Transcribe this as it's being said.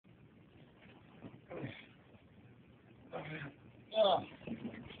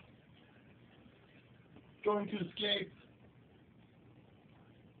going to escape.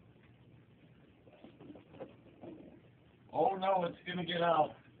 Oh no, it's gonna get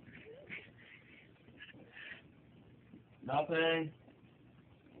out. Nothing.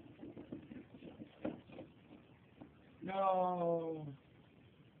 No.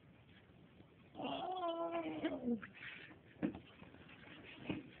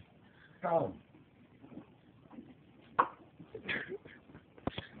 Come.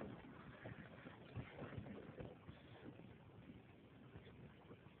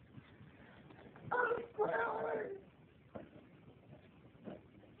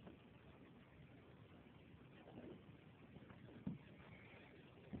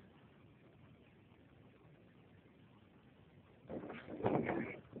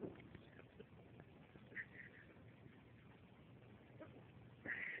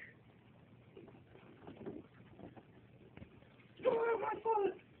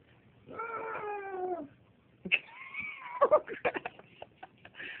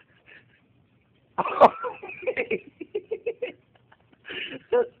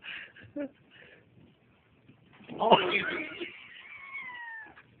 Oh,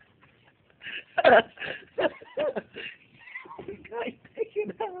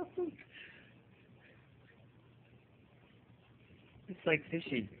 it's like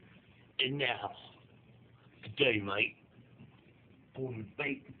fishing. and now, today, mate, pulling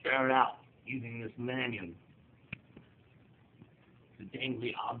bait to ferret out using this manion. The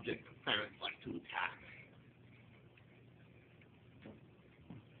dangly object that ferrets like to attack.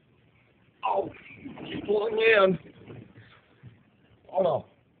 Oh, she's pulling in. Oh no.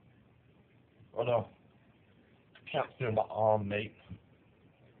 Oh no. Can't feel my arm, mate.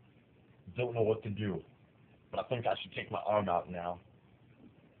 Don't know what to do. But I think I should take my arm out now.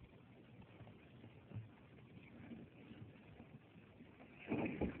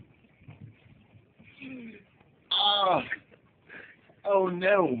 Ah! Oh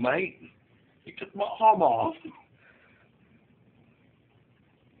no, mate. You took my arm off.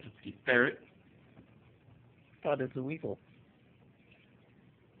 Pesky ferret. Thought it's a weasel.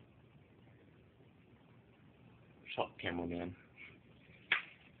 Shot cameraman.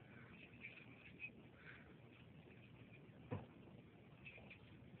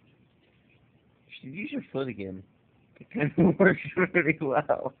 You should use your foot again. It kind of works pretty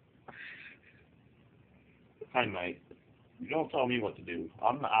well. Hi, mate. You don't tell me what to do.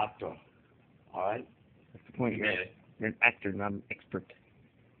 I'm the actor. Alright? That's the point. You're an actor, not an expert.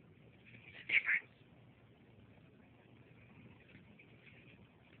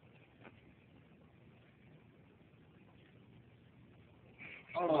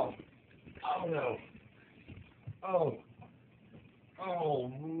 Oh. Oh no. Oh. Oh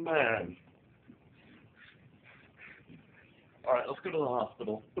man. Alright, let's go to the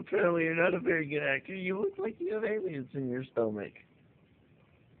hospital. Apparently you're not a very good actor. You look like you have aliens in your stomach.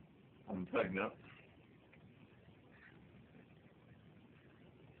 I'm pregnant.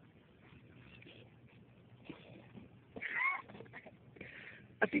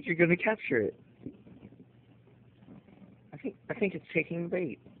 I think you're gonna capture it. I think it's taking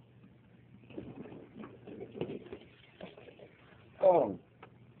bait. Oh.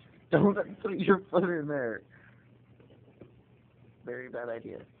 Don't put your foot in there. Very bad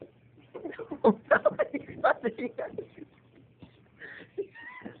idea. Oh, no,